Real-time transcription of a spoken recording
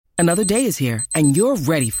Another day is here, and you're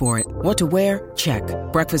ready for it. What to wear? Check.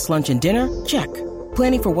 Breakfast, lunch, and dinner? Check.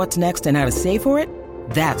 Planning for what's next and how to save for it?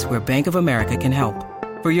 That's where Bank of America can help.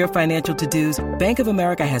 For your financial to-dos, Bank of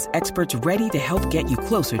America has experts ready to help get you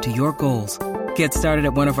closer to your goals. Get started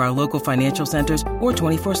at one of our local financial centers or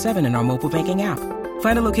 24/7 in our mobile banking app.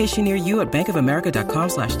 Find a location near you at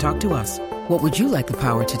bankofamerica.com/talktous. What would you like the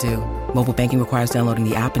power to do? Mobile banking requires downloading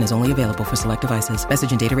the app and is only available for select devices.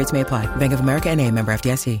 Message and data rates may apply. Bank of America N.A., member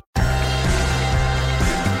FDIC.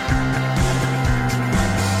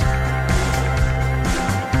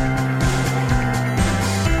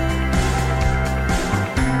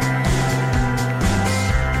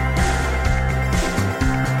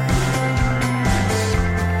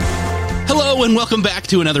 Hello and welcome back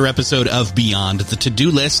to another episode of Beyond the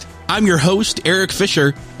To-Do List. I'm your host, Eric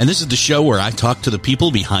Fisher, and this is the show where I talk to the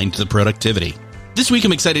people behind the productivity. This week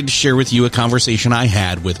I'm excited to share with you a conversation I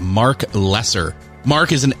had with Marc Lesser.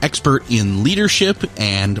 Marc is an expert in leadership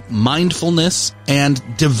and mindfulness and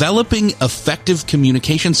developing effective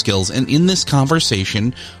communication skills. And in this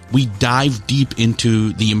conversation, we dive deep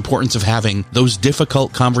into the importance of having those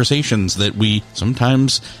difficult conversations that we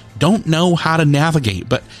sometimes don't know how to navigate,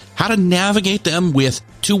 but how to navigate them with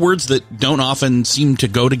two words that don't often seem to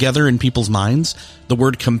go together in people's minds, the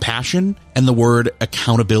word compassion and the word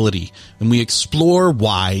accountability. And we explore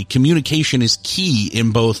why communication is key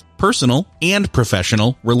in both personal and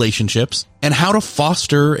professional relationships and how to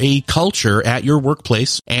foster a culture at your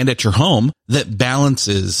workplace and at your home that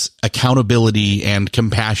balances accountability and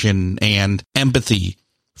compassion and empathy.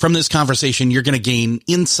 From this conversation, you're going to gain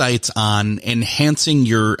insights on enhancing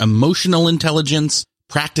your emotional intelligence,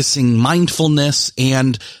 practicing mindfulness,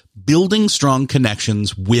 and building strong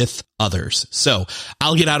connections with others. So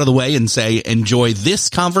I'll get out of the way and say, enjoy this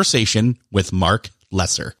conversation with Marc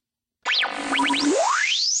Lesser.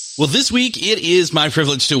 Well, this week it is my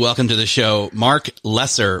privilege to welcome to the show Marc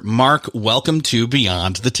Lesser. Marc, welcome to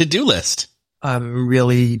Beyond the To-Do List. I'm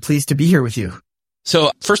really pleased to be here with you.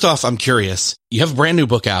 So first off, I'm curious. You have a brand new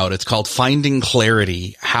book out. It's called Finding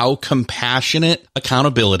Clarity: How Compassionate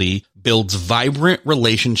Accountability Builds Vibrant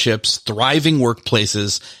Relationships, Thriving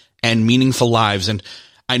Workplaces, and Meaningful Lives. And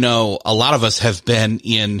I know a lot of us have been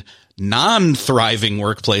in non-thriving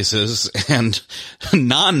workplaces and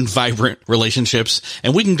non-vibrant relationships,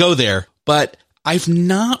 and we can go there. But I've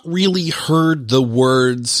not really heard the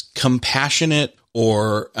words compassionate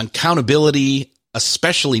or accountability,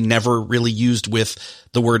 especially never really used with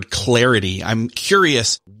the word clarity. I'm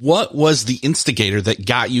curious, what was the instigator that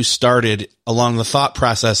got you started along the thought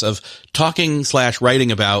process of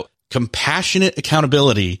talking/writing about compassionate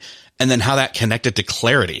accountability and then how that connected to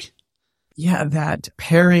clarity? Yeah, that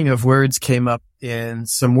pairing of words came up in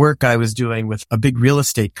some work I was doing with a big real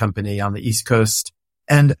estate company on the East Coast.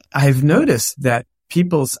 And I've noticed that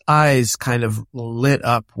people's eyes kind of lit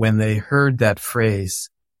up when they heard that phrase,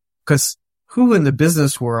 because who in the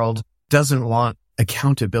business world doesn't want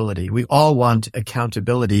accountability? We all want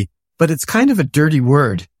accountability, but it's kind of a dirty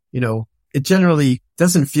word. You know, it generally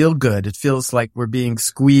doesn't feel good. It feels like we're being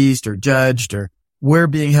squeezed or judged, or we're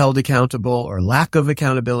being held accountable, or lack of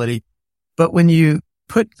accountability. But when you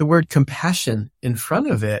put the word compassion in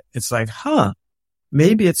front of it, it's like,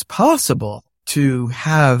 maybe it's possible to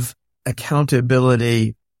have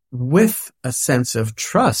accountability with a sense of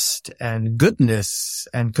trust and goodness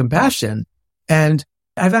and compassion. And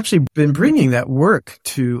I've actually been bringing that work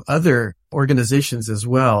to other organizations as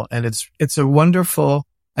well. And it's a wonderful,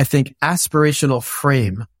 I think, aspirational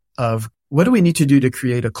frame of what do we need to do to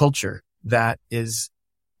create a culture that is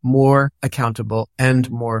more accountable and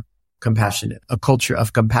more compassionate, a culture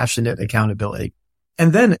of compassionate accountability.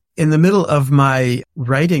 And then in the middle of my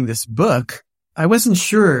writing this book, I wasn't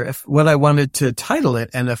sure if what I wanted to title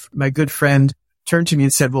it. And if my good friend turned to me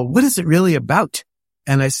and said, well, what is it really about?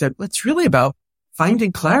 And I said, well, it's really about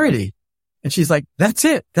finding clarity. And she's like, that's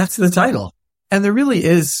it. That's the title. And there really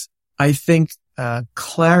is, I think,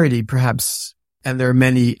 clarity perhaps, and there are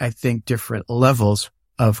many, I think, different levels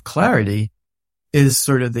of clarity, is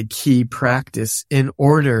sort of the key practice in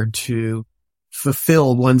order to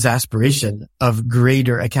fulfill one's aspiration of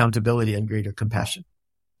greater accountability and greater compassion.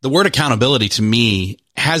 The word accountability to me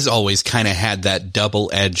has always kind of had that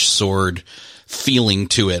double-edged sword feeling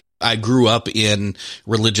to it. I grew up in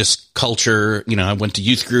religious culture. You know, I went to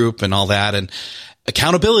youth group and all that. And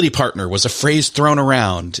accountability partner was a phrase thrown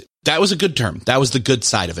around. That was a good term. That was the good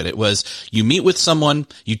side of it. It was you meet with someone,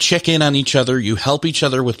 you check in on each other, you help each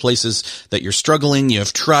other with places that you're struggling, you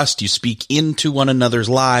have trust, you speak into one another's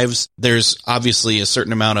lives. There's obviously a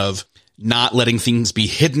certain amount of not letting things be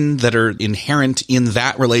hidden that are inherent in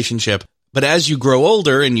that relationship. But as you grow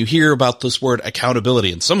older and you hear about this word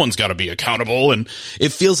accountability, and someone's got to be accountable, and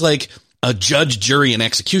it feels like a judge, jury, and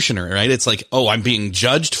executioner, right? It's like, oh, I'm being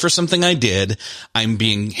judged for something I did. I'm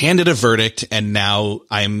being handed a verdict, and now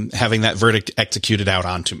I'm having that verdict executed out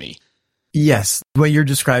onto me. Yes. What you're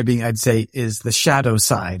describing, I'd say, is the shadow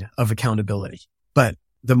side of accountability. But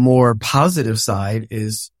the more positive side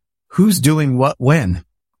is who's doing what when.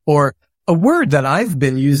 Or a word that I've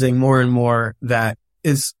been using more and more that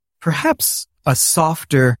is perhaps a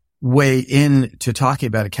softer way into talking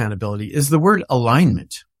about accountability is the word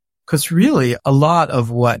alignment. Because really a lot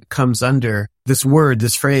of what comes under this word,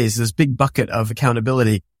 this phrase, this big bucket of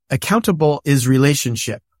accountability, accountable is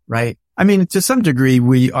relationship, right? I mean, to some degree,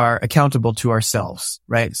 we are accountable to ourselves,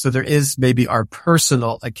 right? So there is maybe our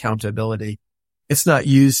personal accountability. It's not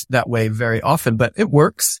used that way very often, but it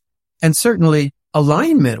works. And certainly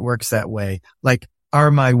alignment works that way. Like,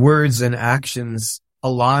 are my words and actions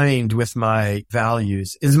aligned with my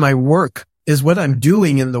values? Is my work, is what I'm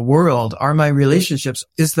doing in the world, are my relationships,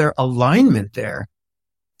 is there alignment there?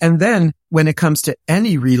 And then when it comes to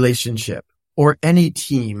any relationship or any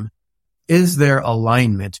team, is there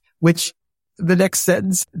alignment? Which the next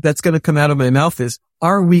sentence that's going to come out of my mouth is,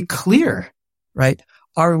 are we clear, right?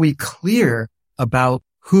 Are we clear about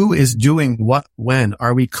who is doing what when?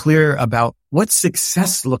 Are we clear about what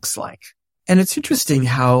success looks like? And it's interesting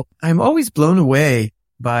how I'm always blown away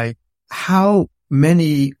by how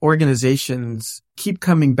many organizations keep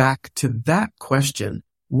coming back to that question.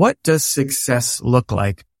 What does success look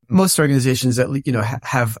like? Most organizations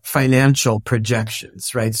have financial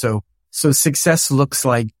projections, right? So success looks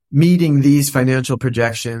like meeting these financial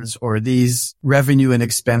projections or these revenue and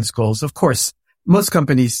expense goals. Of course, most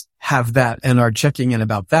companies have that and are checking in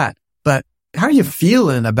about that. But how are you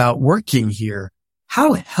feeling about working here?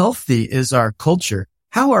 How healthy is our culture?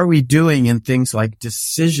 How are we doing in things like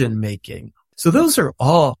decision making? So those are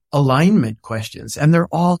all alignment questions, and they're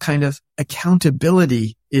all kind of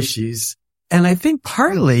accountability issues. And I think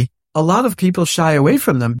partly a lot of people shy away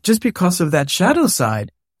from them just because of that shadow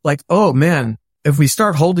side. Like, oh man, if we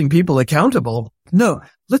start holding people accountable, no,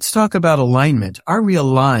 let's talk about alignment. Are we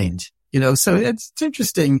aligned? So it's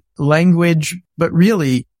interesting language, but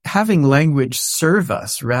really having language serve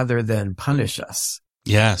us rather than punish us.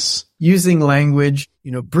 Yes. Using language,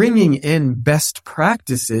 bringing in best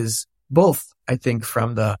practices, both, I think,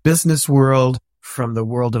 from the business world, from the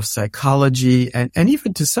world of psychology, and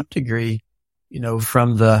even to some degree,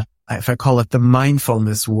 from the, if I call it the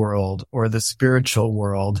mindfulness world or the spiritual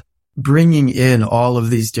world, bringing in all of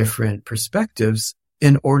these different perspectives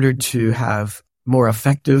in order to have more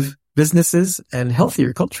effective businesses and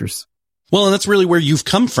healthier cultures. Well, and that's really where you've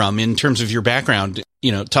come from in terms of your background,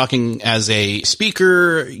 talking as a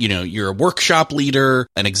speaker, you're a workshop leader,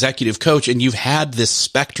 an executive coach, and you've had this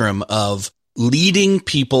spectrum of leading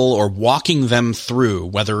people or walking them through,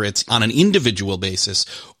 whether it's on an individual basis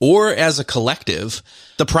or as a collective,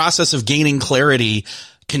 the process of gaining clarity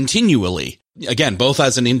continually. Again, both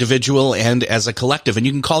as an individual and as a collective. And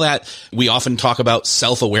you can call that, we often talk about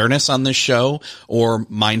self-awareness on this show, or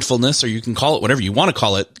mindfulness, or you can call it whatever you want to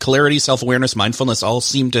call it. Clarity, self-awareness, mindfulness all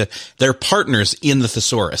seem to, they're partners in the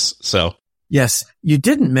thesaurus. So yes, you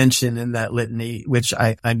didn't mention in that litany, which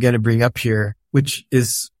I'm going to bring up here, which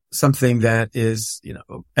is something that is,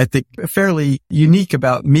 I think fairly unique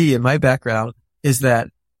about me and my background, is that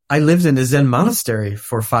I lived in a Zen monastery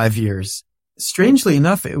for 5 years. Strangely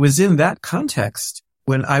enough, it was in that context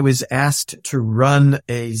when I was asked to run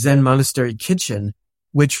a Zen monastery kitchen,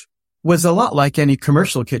 which was a lot like any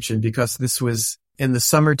commercial kitchen, because this was in the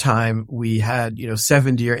summertime. We had,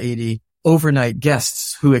 70 or 80 overnight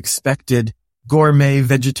guests who expected gourmet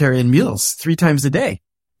vegetarian meals 3 times a day,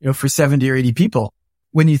 for 70 or 80 people.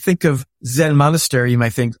 When you think of Zen monastery, you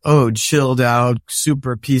might think, oh, chilled out,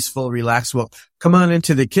 super peaceful, relaxed. Well, come on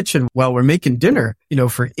into the kitchen while we're making dinner,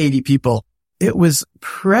 for 80 people. It was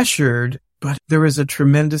pressured, but there was a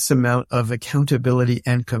tremendous amount of accountability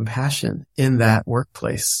and compassion in that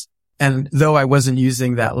workplace. And though I wasn't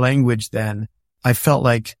using that language then, I felt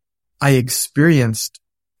like I experienced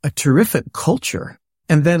a terrific culture.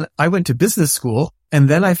 And then I went to business school, and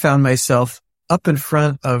then I found myself up in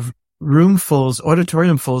front of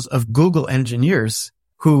auditoriumfuls of Google engineers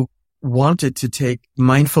who wanted to take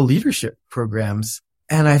mindful leadership programs.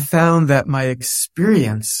 And I found that my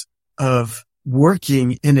experience of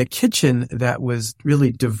working in a kitchen that was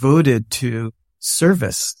really devoted to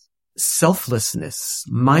service, selflessness,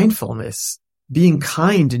 mindfulness, being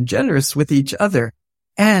kind and generous with each other,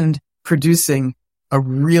 and producing a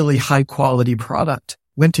really high quality product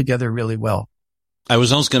went together really well. I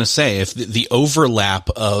was almost going to say, if the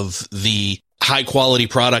overlap of the high quality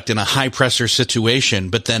product in a high pressure situation,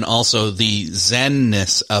 but then also the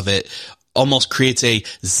zenness of it almost creates a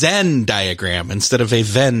Zen diagram instead of a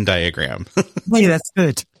Venn diagram. Hey, that's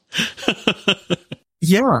good.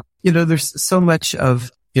 Yeah. There's so much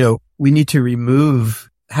of, we need to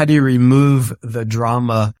how do you remove the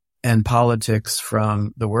drama and politics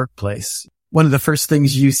from the workplace? One of the first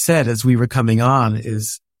things you said as we were coming on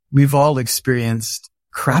is we've all experienced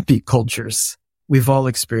crappy cultures. We've all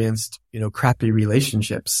experienced, crappy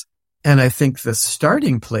relationships. And I think the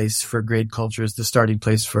starting place for great cultures, the starting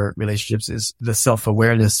place for relationships is the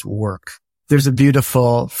self-awareness work. There's a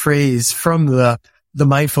beautiful phrase from the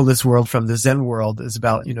mindfulness world, from the Zen world, is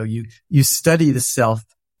about, you study the self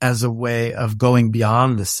as a way of going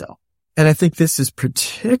beyond the self. And I think this is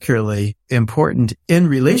particularly important in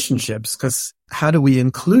relationships, because how do we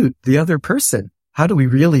include the other person? How do we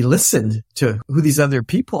really listen to who these other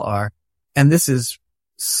people are? And this is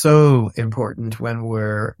so important when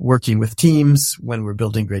we're working with teams, when we're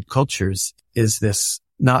building great cultures, is this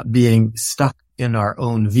not being stuck in our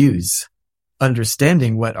own views,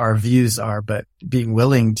 understanding what our views are, but being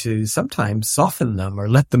willing to sometimes soften them or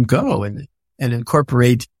let them go and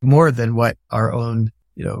incorporate more than what our own,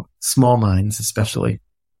 small minds especially.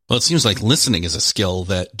 Well, it seems like listening is a skill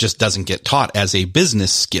that just doesn't get taught as a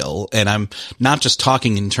business skill. And I'm not just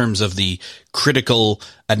talking in terms of the critical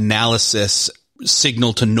analysis,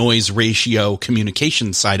 signal to noise ratio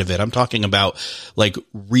communication side of it. I'm talking about like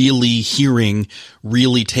really hearing,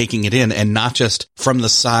 really taking it in, and not just from the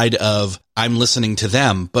side of I'm listening to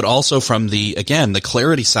them, but also from the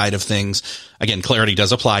clarity side of things. Again, clarity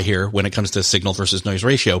does apply here when it comes to signal versus noise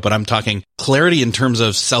ratio, but I'm talking clarity in terms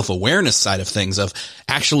of self-awareness side of things, of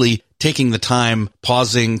actually taking the time,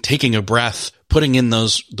 pausing, taking a breath, putting in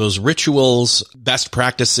those rituals, best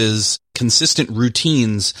practices, consistent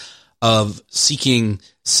routines of seeking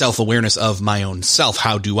self-awareness of my own self.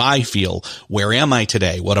 How do I feel? Where am I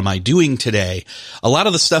today? What am I doing today? A lot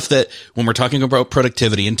of the stuff that when we're talking about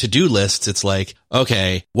productivity and to-do lists, it's like,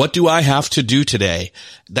 okay, what do I have to do today?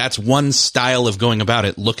 That's one style of going about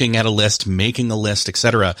it, looking at a list, making a list,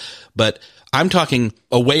 etc. But I'm talking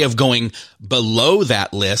a way of going below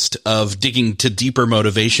that list, of digging to deeper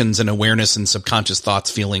motivations and awareness and subconscious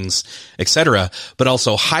thoughts, feelings, etc., but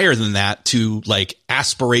also higher than that to like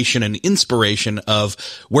aspiration and inspiration of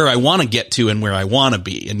where I want to get to and where I want to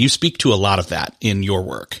be. And you speak to a lot of that in your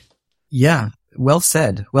work. Yeah. Well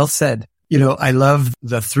said. Well said. I love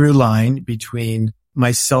the through line between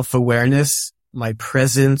my self-awareness, my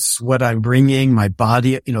presence, what I'm bringing, my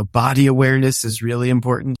body, body awareness is really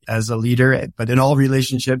important as a leader, but in all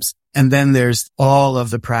relationships. And then there's all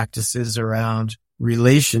of the practices around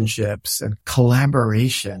relationships and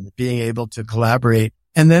collaboration, being able to collaborate.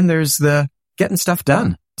 And then there's the getting stuff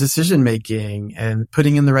done, decision making and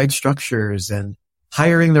putting in the right structures and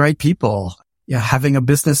hiring the right people, having a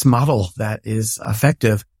business model that is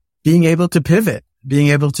effective, being able to pivot, being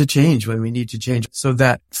able to change when we need to change. So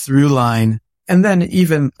that through line. And then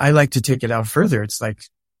even I like to take it out further. It's like,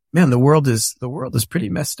 man, the world is pretty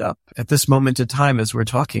messed up at this moment in time as we're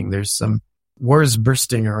talking. There's some wars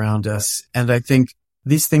bursting around us. And I think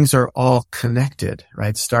these things are all connected,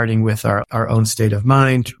 right? Starting with our own state of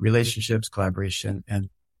mind, relationships, collaboration, and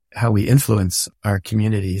how we influence our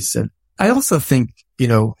communities. And I also think,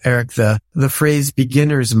 Eric, the phrase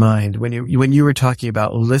beginner's mind, when you were talking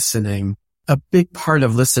about listening, a big part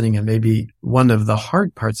of listening, and maybe one of the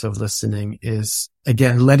hard parts of listening, is,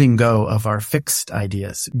 again, letting go of our fixed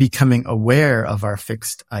ideas, becoming aware of our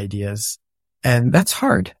fixed ideas. And that's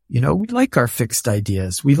hard. We like our fixed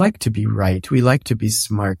ideas. We like to be right. We like to be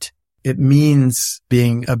smart. It means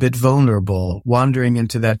being a bit vulnerable, wandering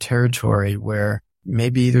into that territory where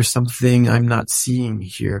maybe there's something I'm not seeing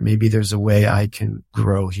here. Maybe there's a way I can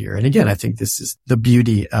grow here. And again, I think this is the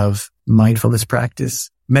beauty of mindfulness practice,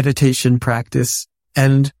 meditation practice,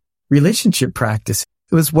 and relationship practice.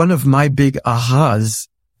 It was one of my big ahas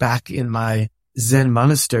back in my Zen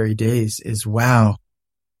monastery days is, wow,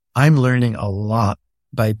 I'm learning a lot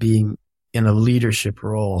by being in a leadership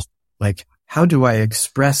role. Like, how do I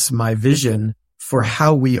express my vision for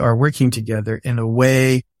how we are working together in a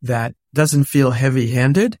way that doesn't feel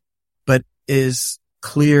heavy-handed, but is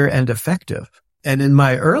clear and effective? And in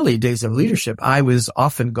my early days of leadership, I was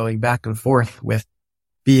often going back and forth with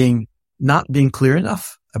not being clear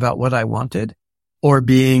enough about what I wanted, or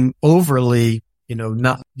being overly,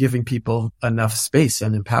 not giving people enough space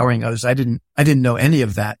and empowering others. I didn't know any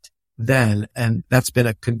of that then. And that's been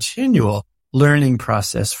a continual learning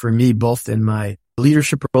process for me, both in my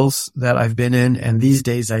leadership roles that I've been in. And these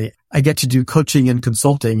days I get to do coaching and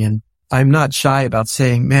consulting. And I'm not shy about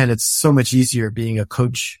saying, man, it's so much easier being a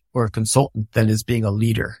coach or a consultant than is being a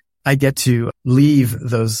leader. I get to leave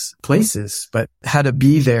those places, but how to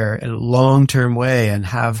be there in a long-term way and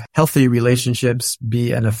have healthy relationships,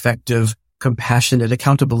 be an effective, compassionate,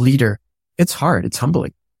 accountable leader. It's hard. It's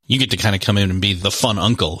humbling. You get to kind of come in and be the fun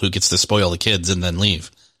uncle who gets to spoil the kids and then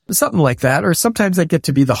leave. Something like that. Or sometimes I get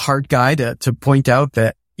to be the hard guy to point out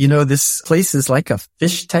that, this place is like a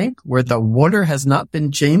fish tank where the water has not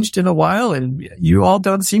been changed in a while and you all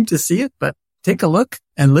don't seem to see it, but take a look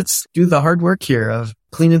and let's do the hard work here of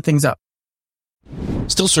cleaning things up.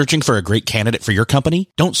 Still searching for a great candidate for your company?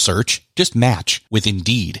 Don't search, just match with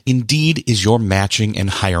Indeed. Indeed is your matching and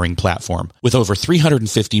hiring platform with over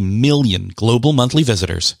 350 million global monthly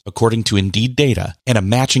visitors, according to Indeed data, and a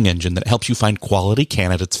matching engine that helps you find quality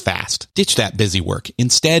candidates fast. Ditch that busy work.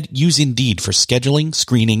 Instead, use Indeed for scheduling,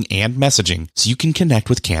 screening, and messaging so you can connect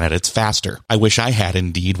with candidates faster. I wish I had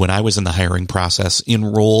Indeed when I was in the hiring process in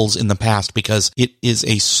roles in the past because it is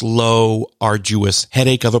a slow, arduous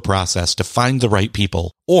headache of a process to find the right people.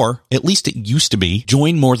 Or, at least it used to be,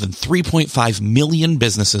 join more than 3.5 million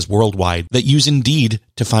businesses worldwide that use Indeed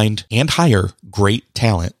to find and hire great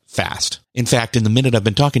talent fast. In fact, in the minute I've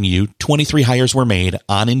been talking to you, 23 hires were made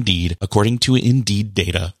on Indeed, according to Indeed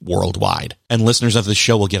data worldwide. And listeners of the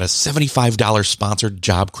show will get a $75 sponsored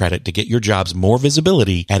job credit to get your jobs more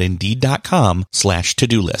visibility at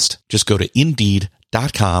Indeed.com/to-do list. Just go to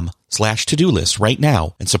Indeed.com/to-do list right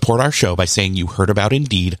now and support our show by saying you heard about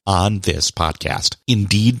Indeed on this podcast.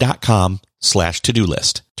 Indeed.com/to-do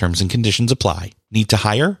list. Terms and conditions apply. Need to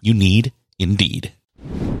hire? You need Indeed.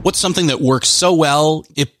 What's something that works so well,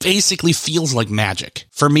 it basically feels like magic?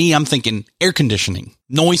 For me, I'm thinking air conditioning,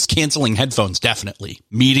 noise canceling headphones, definitely.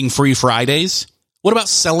 Meeting-free Fridays? What about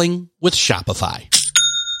selling with Shopify?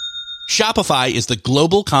 Shopify is the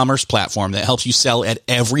global commerce platform that helps you sell at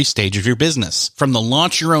every stage of your business. From the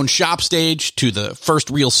launch your own shop stage to the first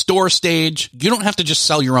real store stage, you don't have to just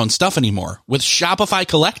sell your own stuff anymore. With Shopify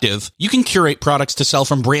Collective, you can curate products to sell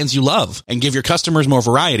from brands you love and give your customers more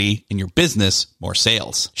variety and your business more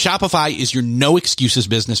sales. Shopify is your no excuses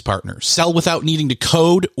business partner. Sell without needing to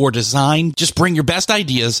code or design. Just bring your best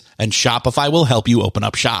ideas and Shopify will help you open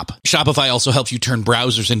up shop. Shopify also helps you turn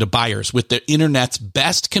browsers into buyers with the internet's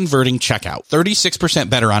best converting checkout, 36%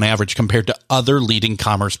 better on average compared to other leading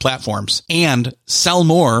commerce platforms, and sell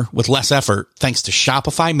more with less effort thanks to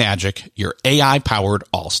Shopify Magic, your AI-powered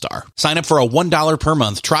all-star. Sign up for a $1 per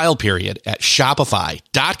month trial period at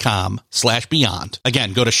shopify.com/beyond.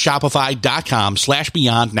 Again, go to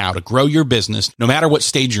shopify.com/beyond now to grow your business no matter what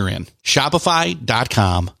stage you're in.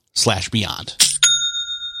 Shopify.com/beyond.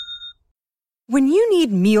 When you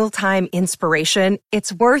need mealtime inspiration,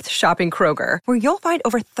 it's worth shopping Kroger, where you'll find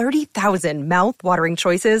over 30,000 mouth-watering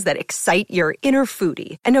choices that excite your inner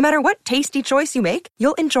foodie. And no matter what tasty choice you make,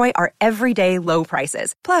 you'll enjoy our everyday low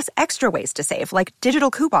prices, plus extra ways to save, like digital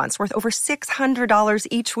coupons worth over $600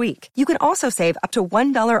 each week. You can also save up to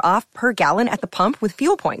 $1 off per gallon at the pump with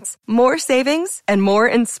fuel points. More savings and more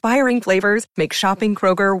inspiring flavors make shopping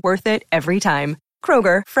Kroger worth it every time.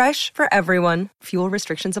 Kroger, fresh for everyone. Fuel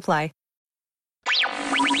restrictions apply.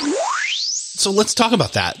 So let's talk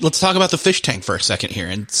about that. Let's talk about the fish tank for a second here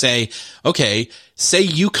and say, okay, say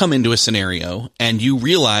you come into a scenario and you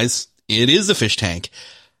realize it is a fish tank.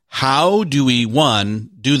 How do we, one,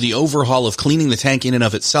 do the overhaul of cleaning the tank in and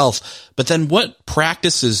of itself? But then what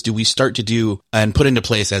practices do we start to do and put into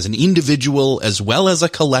place as an individual as well as a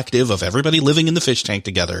collective of everybody living in the fish tank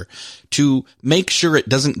together to make sure it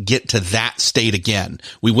doesn't get to that state again?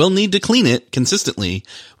 We will need to clean it consistently,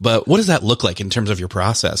 but what does that look like in terms of your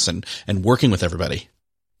process and working with everybody?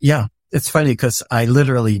 Yeah. It's funny because I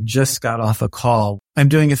literally just got off a call. I'm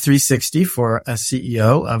doing a 360 for a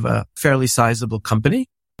CEO of a fairly sizable company.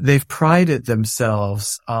 They've prided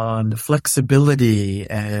themselves on flexibility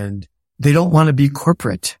and they don't want to be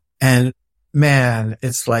corporate. And man,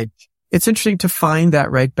 it's interesting to find that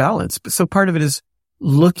right balance. So part of it is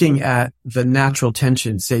looking at the natural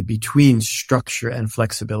tension, say, between structure and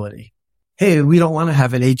flexibility. Hey, we don't want to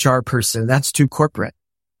have an HR person. That's too corporate.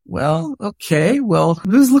 Well, okay. Well,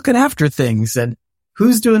 who's looking after things and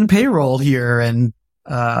who's doing payroll here? And,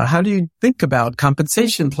 how do you think about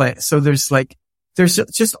compensation plans? So there's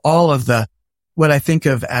just all of what I think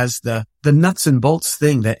of as the nuts and bolts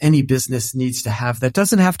thing that any business needs to have that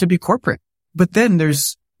doesn't have to be corporate. But then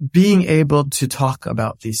there's being able to talk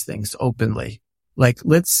about these things openly. Like,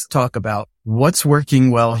 let's talk about what's working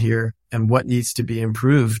well here and what needs to be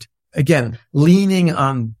improved. Again, leaning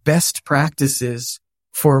on best practices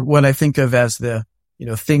for what I think of as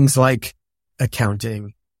things like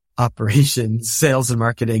accounting, operations, sales and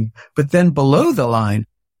marketing. But then below the line,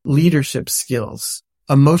 leadership skills,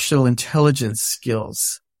 emotional intelligence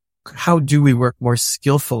skills. How do we work more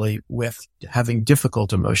skillfully with having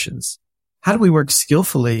difficult emotions? How do we work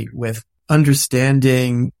skillfully with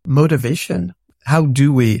understanding motivation? How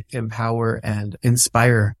do we empower and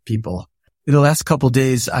inspire people? In the last couple of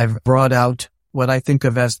days, I've brought out what I think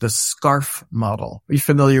of as the SCARF model. Are you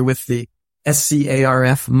familiar with the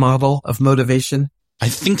SCARF model of motivation? I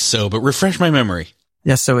think so, but refresh my memory.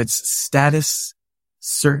 Yeah, so it's status,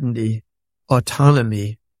 certainty,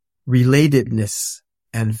 autonomy, relatedness,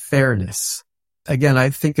 and fairness. Again, I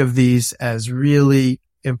think of these as really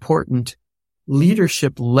important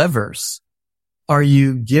leadership levers. Are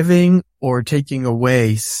you giving or taking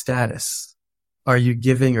away status? Are you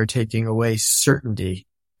giving or taking away certainty?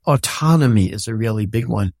 Autonomy is a really big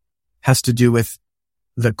one. Has to do with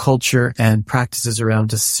the culture and practices around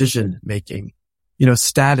decision making.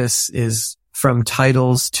 Status is from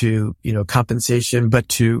titles to, compensation, but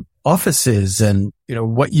to offices and,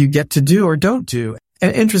 what you get to do or don't do.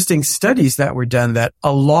 And interesting studies that were done that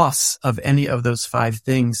a loss of any of those 5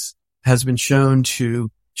 things has been shown to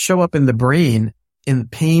show up in the brain in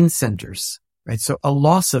pain centers, right? So a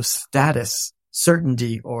loss of status,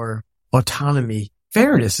 certainty, or autonomy.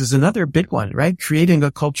 Fairness is another big one, right? Creating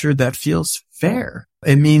a culture that feels fair.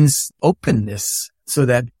 It means openness so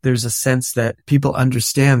that there's a sense that people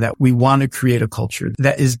understand that we want to create a culture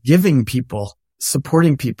that is giving people,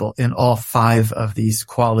 supporting people in all 5 of these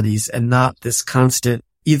qualities and not this constant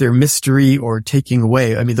either mystery or taking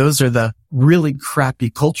away. I mean, those are the really crappy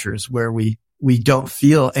cultures where we don't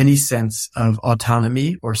feel any sense of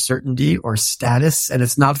autonomy or certainty or status, and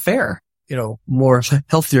it's not fair. More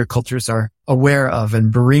healthier cultures are aware of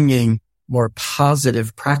and bringing more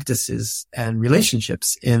positive practices and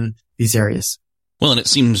relationships in these areas. Well, and it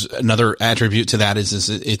seems another attribute to that is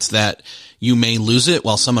it's that you may lose it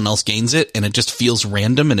while someone else gains it, and it just feels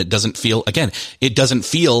random, and it doesn't feel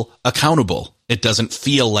accountable. It doesn't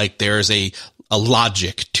feel like there's a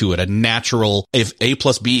logic to it, a natural, if A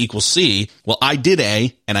plus B equals C, well, I did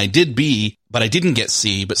A and I did B, but I didn't get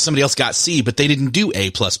C, but somebody else got C, but they didn't do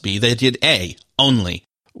A plus B. They did A only.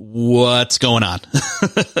 What's going on?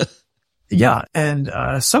 Yeah. And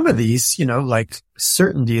some of these, like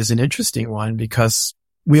certainty is an interesting one because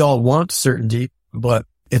we all want certainty, but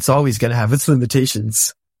it's always going to have its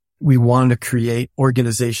limitations. We want to create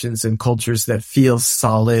organizations and cultures that feel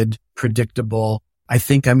solid, predictable. I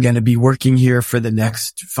think I'm going to be working here for the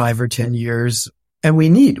next 5 or 10 years. And we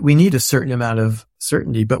need a certain amount of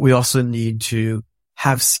certainty, but we also need to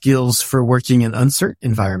have skills for working in uncertain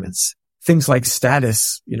environments. Things like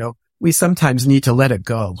status, we sometimes need to let it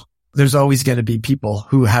go. There's always going to be people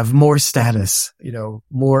who have more status,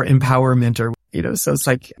 more empowerment or, so it's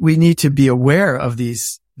like we need to be aware of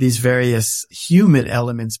these various human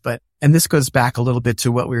elements. And this goes back a little bit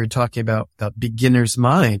to what we were talking about beginner's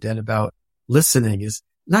mind and about listening, is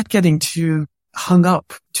not getting too hung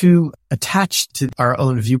up, too attached to our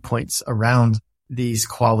own viewpoints around these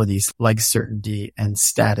qualities like certainty and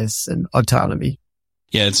status and autonomy.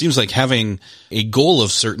 Yeah, it seems like having a goal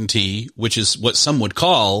of certainty, which is what some would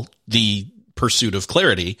call the pursuit of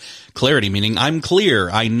clarity. Clarity meaning I'm clear.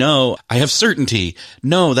 I know I have certainty.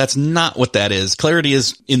 No, that's not what that is. Clarity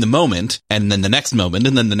is in the moment and then the next moment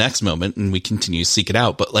and then the next moment. And we continue to seek it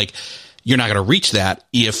out. But you're not going to reach that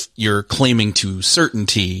if you're claiming to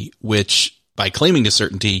certainty, which by claiming to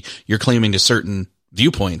certainty, you're claiming to certain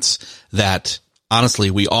viewpoints that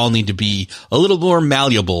honestly, we all need to be a little more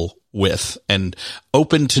malleable with and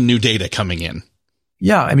open to new data coming in.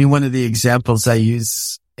 Yeah. I mean, one of the examples I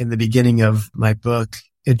use in the beginning of my book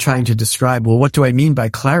in trying to describe, well, what do I mean by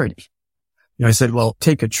clarity? I said, well,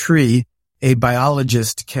 take a tree. A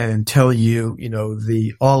biologist can tell you,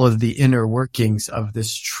 all of the inner workings of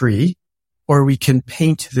this tree, or we can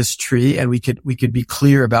paint this tree and we could be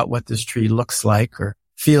clear about what this tree looks like or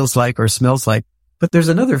feels like or smells like. But there's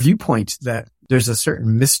another viewpoint that there's a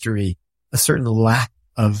certain mystery, a certain lack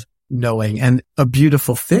of knowing, and a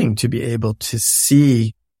beautiful thing to be able to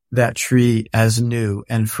see that tree as new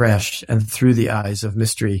and fresh and through the eyes of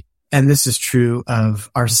mystery. And this is true of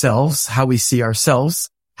ourselves, how we see ourselves,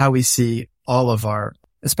 how we see all of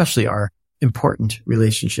especially our important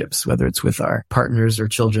relationships, whether it's with our partners or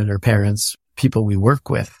children or parents, people we work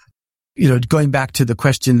with. Going back to the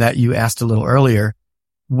question that you asked a little earlier,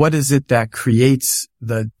 what is it that creates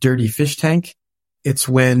the dirty fish tank? It's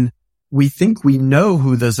when we think we know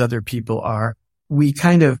who those other people are. We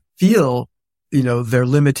kind of feel, their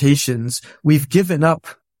limitations. We've given up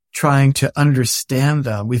trying to understand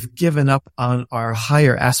them. We've given up on our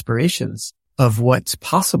higher aspirations of what's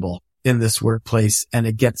possible in this workplace, and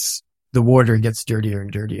the water gets dirtier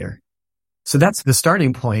and dirtier. So that's the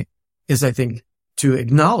starting point, is I think to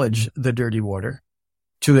acknowledge the dirty water,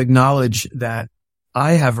 to acknowledge that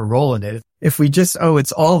I have a role in it. If we just,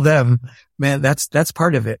 it's all them, man, that's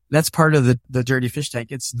part of it. That's part of the dirty fish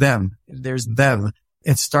tank. It's them. There's them.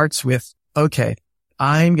 It starts with, okay,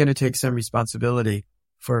 I'm going to take some responsibility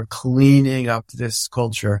for cleaning up this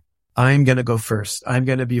culture. I'm going to go first. I'm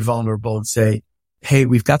going to be vulnerable and say, hey,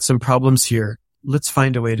 we've got some problems here. Let's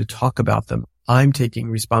find a way to talk about them. I'm taking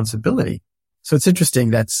responsibility. So it's interesting.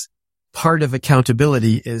 That's part of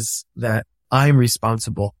accountability, is that I'm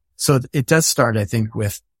responsible. So it does start, I think,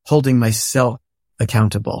 with holding myself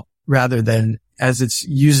accountable rather than, as it's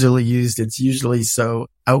usually used, it's usually so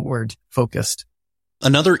outward focused.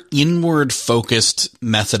 Another inward focused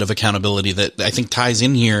method of accountability that I think ties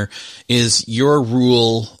in here is your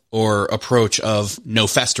rule or approach of no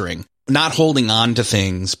festering, not holding on to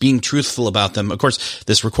things, being truthful about them. Of course,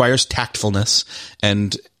 this requires tactfulness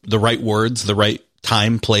and the right words, the right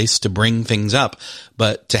time, place to bring things up,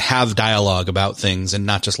 but to have dialogue about things and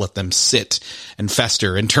not just let them sit and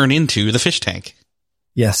fester and turn into the fish tank.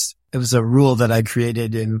 Yes. It was a rule that I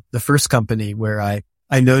created in the first company where I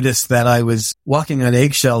noticed that I was walking on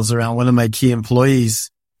eggshells around one of my key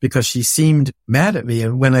employees because she seemed mad at me.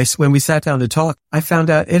 And when we sat down to talk, I found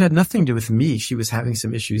out it had nothing to do with me. She was having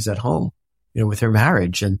some issues at home, with her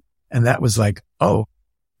marriage. And that was like, oh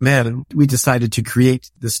man, we decided to create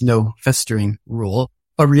this no festering rule.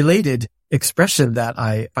 A related expression that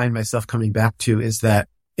I find myself coming back to is that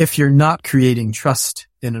if you're not creating trust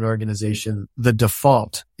in an organization, the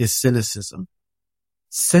default is cynicism.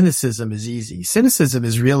 Cynicism is easy. Cynicism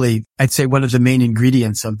is really, I'd say, one of the main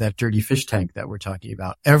ingredients of that dirty fish tank that we're talking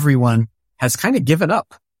about. Everyone has kind of given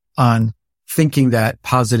up on thinking that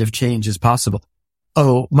positive change is possible.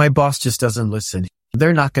 Oh, my boss just doesn't listen.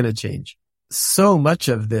 They're not going to change. So much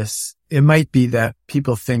of this, it might be that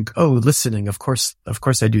people think, oh, listening, of course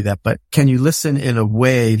I do that. But can you listen in a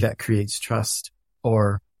way that creates trust?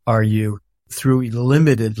 Or are you, through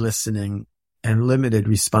limited listening and limited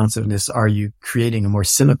responsiveness, are you creating a more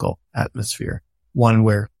cynical atmosphere? One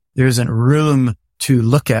where there isn't room to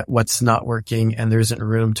look at what's not working and there isn't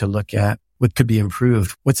room to look at what could be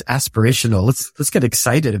improved, what's aspirational. Let's get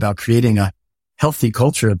excited about creating a healthy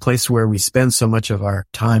culture, a place where we spend so much of our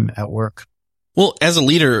time at work. Well, as a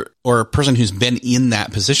leader or a person who's been in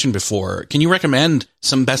that position before, can you recommend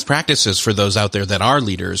some best practices for those out there that are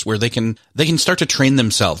leaders where they can start to train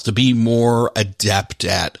themselves to be more adept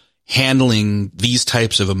at handling these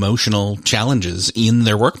types of emotional challenges in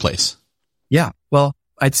their workplace? Yeah. Well,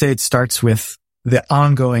 I'd say it starts with the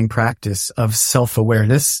ongoing practice of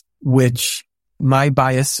self-awareness, which my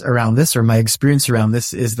bias around this or my experience around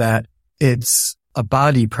this is that it's a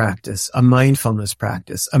body practice, a mindfulness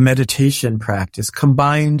practice, a meditation practice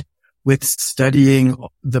combined with studying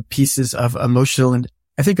the pieces of emotional. And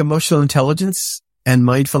I think emotional intelligence and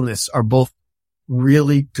mindfulness are both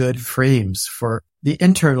really good frames for the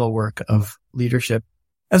internal work of leadership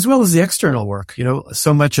as well as the external work.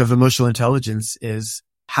 So much of emotional intelligence is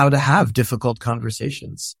how to have difficult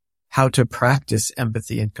conversations, how to practice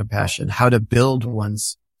empathy and compassion, how to build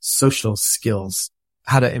one's social skills,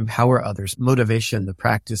 how to empower others, motivation, the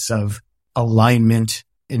practice of alignment,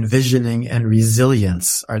 envisioning, and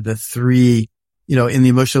resilience are the three, in the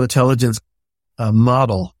emotional intelligence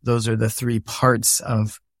model. Those are the three parts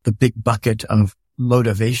of the big bucket of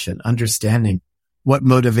motivation, understanding what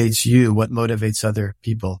motivates you, what motivates other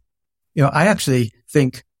people. I actually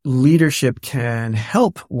think leadership can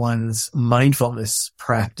help one's mindfulness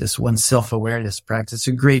practice, one's self-awareness practice,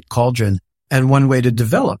 a great cauldron. And one way to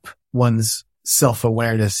develop one's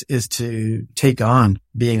self-awareness is to take on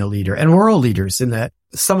being a leader. And we're all leaders in that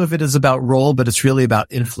some of it is about role, but it's really about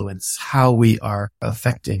influence, how we are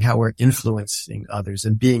affecting, how we're influencing others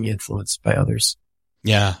and being influenced by others.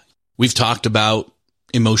 Yeah. We've talked about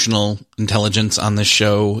emotional intelligence on this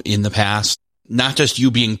show in the past, not just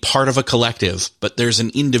you being part of a collective, but there's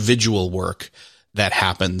an individual work that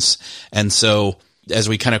happens. And so as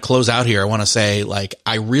we kind of close out here, I want to say,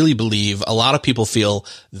 I really believe a lot of people feel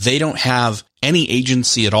they don't have any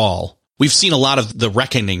agency at all. We've seen a lot of the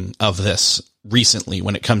reckoning of this recently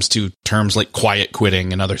when it comes to terms like quiet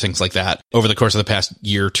quitting and other things like that over the course of the past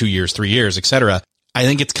year, 2 years, 3 years, et cetera. I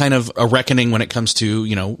think it's kind of a reckoning when it comes to,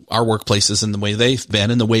 our workplaces and the way they've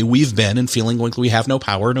been and the way we've been and feeling like we have no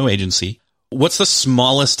power, no agency. What's the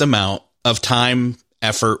smallest amount of time,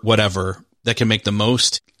 effort, whatever, that can make the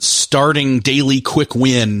most starting daily quick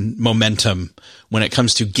win momentum when it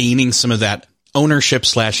comes to gaining some of that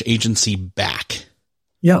ownership/agency back?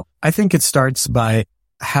 Yeah, I think it starts by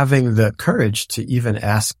having the courage to even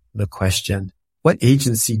ask the question, what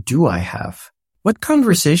agency do I have? what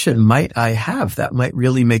conversation might I have that might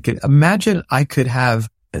really make it? Imagine I could have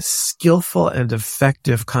a skillful and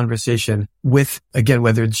effective conversation with, again,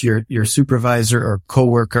 whether it's your supervisor or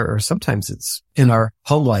coworker, or sometimes it's in our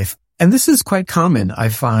home life. And this is quite common. I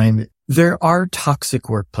find there are toxic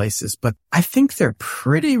workplaces, but I think they're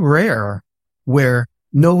pretty rare where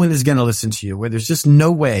no one is going to listen to you, where there's just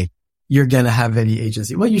no way you're going to have any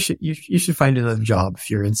agency. Well, you should find another job if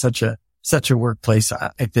you're in such a workplace,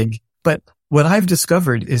 I think. But what I've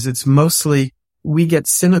discovered is it's mostly we get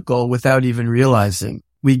cynical without even realizing.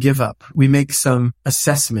 We give up. We make some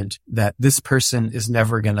assessment that this person is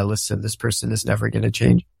never going to listen. This person is never going to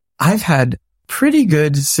change. I've had pretty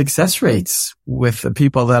good success rates with the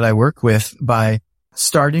people that I work with by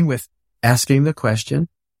starting with asking the question,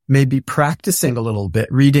 maybe practicing a little bit,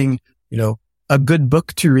 reading, a good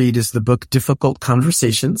book to read is the book Difficult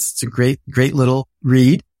Conversations. It's a great little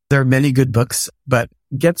read. There are many good books, but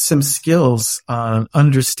get some skills on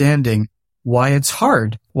understanding why it's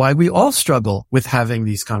hard, why we all struggle with having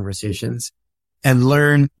these conversations, and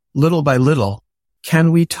learn little by little,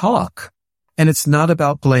 can we talk? And it's not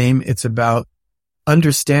about blame. It's about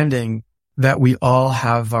understanding that we all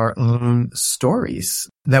have our own stories,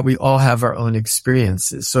 that we all have our own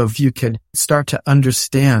experiences. So if you could start to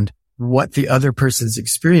understand what the other person's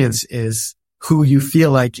experience is, who you feel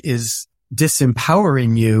like is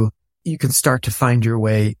disempowering you, you can start to find your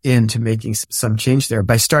way into making some change there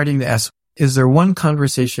by starting to ask, is there one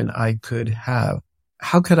conversation I could have?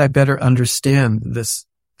 How could I better understand this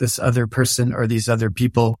other person or these other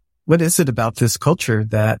people? What is it about this culture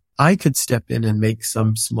that I could step in and make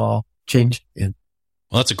some small change in?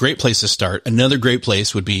 Well, that's a great place to start. Another great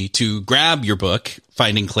place would be to grab your book,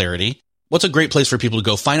 Finding Clarity. What's a great place for people to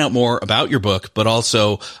go find out more about your book, but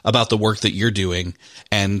also about the work that you're doing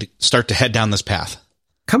and start to head down this path?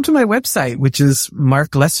 Come to my website, which is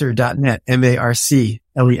marklesser.net,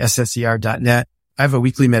 marklesser.net. I have a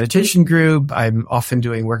weekly meditation group. I'm often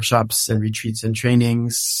doing workshops and retreats and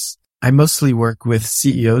trainings. I mostly work with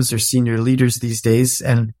CEOs or senior leaders these days,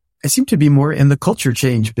 and I seem to be more in the culture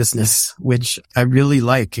change business, which I really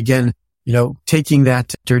like. Again, taking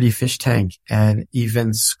that dirty fish tank and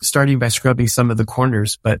even starting by scrubbing some of the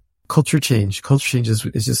corners, but culture change is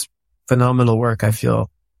just phenomenal work. I feel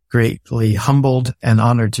greatly humbled and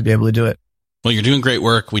honored to be able to do it. Well, you're doing great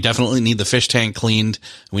work. We definitely need the fish tank cleaned.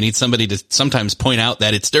 We need somebody to sometimes point out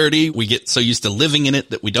that it's dirty. We get so used to living in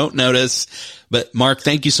it that we don't notice. But Marc,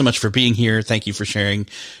 thank you so much for being here. Thank you for sharing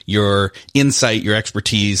your insight, your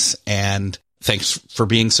expertise, and thanks for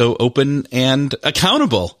being so open and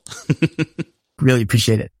accountable. Really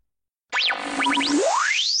appreciate it.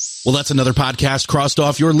 Well, that's another podcast crossed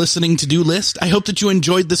off your listening to-do list. I hope that you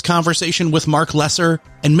enjoyed this conversation with Marc Lesser,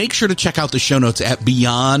 and make sure to check out the show notes at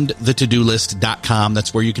beyondthetodolist.com.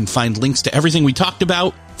 That's where you can find links to everything we talked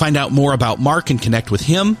about, find out more about Marc and connect with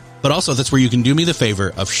him. But also that's where you can do me the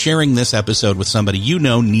favor of sharing this episode with somebody you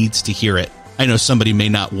know needs to hear it. I know somebody may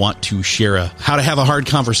not want to share a How to Have a Hard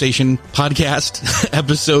Conversation podcast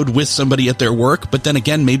episode with somebody at their work, but then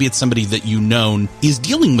again, maybe it's somebody that you know is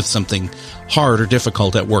dealing with something hard or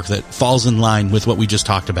difficult at work that falls in line with what we just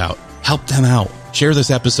talked about. Help them out. Share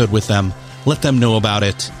this episode with them. Let them know about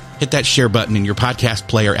it. Hit that share button in your podcast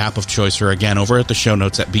player app of choice, or again, over at the show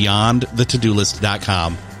notes at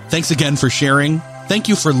beyondthetodolist.com. Thanks again for sharing. Thank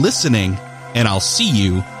you for listening, and I'll see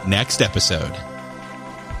you next episode.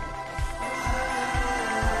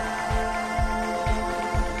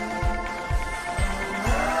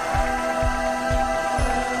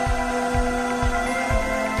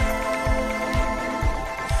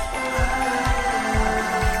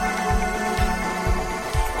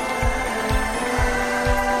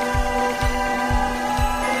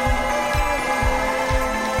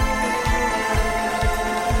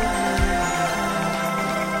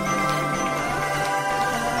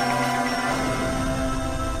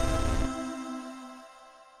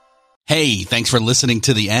 Hey, thanks for listening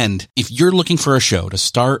to the end. If you're looking for a show to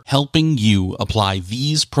start helping you apply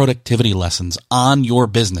these productivity lessons on your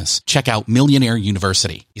business, check out Millionaire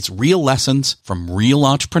University. It's real lessons from real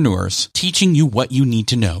entrepreneurs teaching you what you need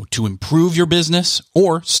to know to improve your business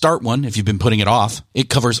or start one if you've been putting it off. It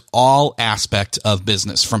covers all aspects of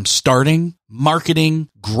business, from starting, marketing,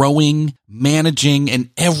 growing, managing, and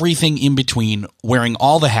everything in between, wearing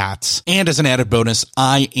all the hats. And as an added bonus,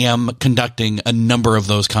 I am conducting a number of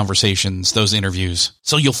those conversations, those interviews.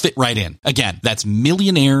 So you'll fit right in. Again, that's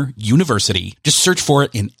Millionaire University. Just search for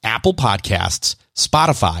it in Apple Podcasts,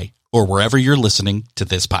 Spotify, or wherever you're listening to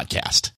this podcast.